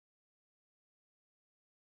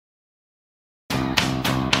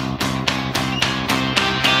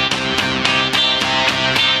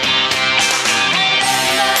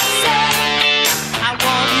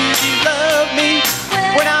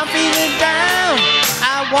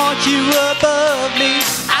want you above me.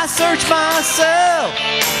 I search myself,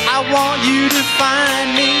 I want you to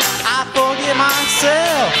find me. I forget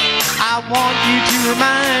myself, I want you to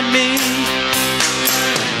remind me.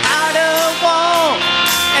 I don't want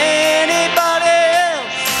anybody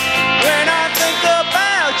else. When I think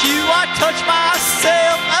about you, I touch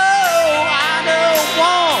myself. Oh, I don't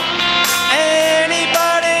want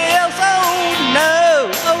anybody else. Oh no,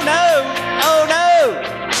 oh no, oh no.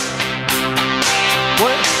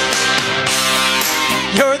 What?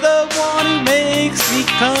 You're the one who makes me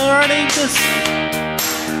courageous.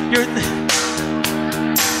 You're the...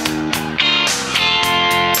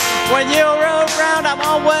 When you're around, I'm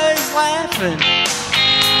always laughing.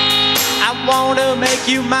 I wanna make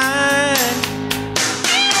you mine.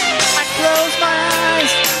 I close my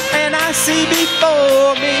eyes and I see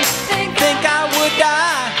before me. Think I would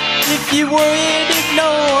die if you wouldn't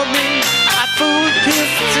ignore me. I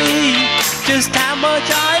can't see just how much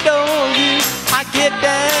I adore you. I get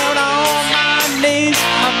down on my knees,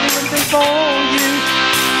 I'm doing things for you.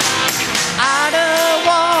 I don't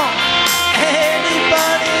want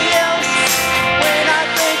anybody else. When I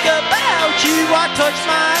think about you, I touch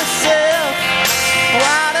myself. Oh,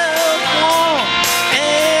 I don't want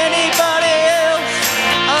anybody else.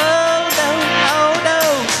 Oh no, oh no.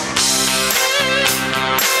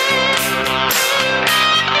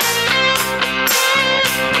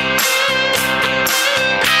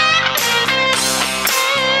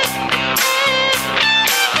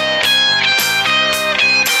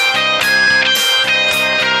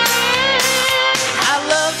 I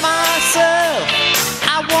love myself,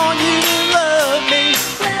 I want you to love me.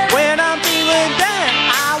 When I'm feeling down,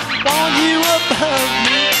 I want you above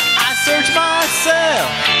me. I search myself,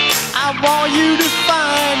 I want you to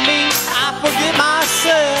find me. I forget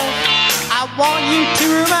myself, I want you to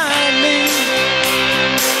remind me.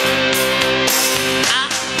 I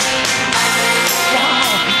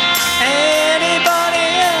want anybody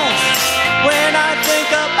else. When I think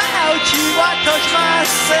about you, I touch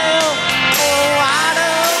myself. Oh, I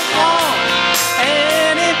don't want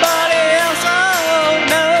anybody else. Oh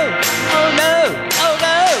no, oh no, oh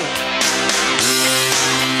no.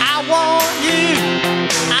 I want you,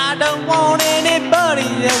 I don't want anybody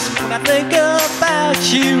else. When I think about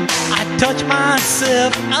you, I touch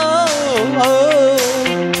myself. Oh, oh,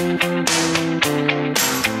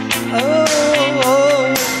 oh, oh.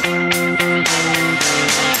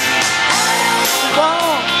 I don't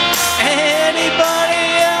want anybody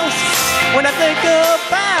else. When I think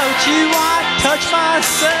about you, I touch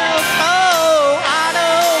myself.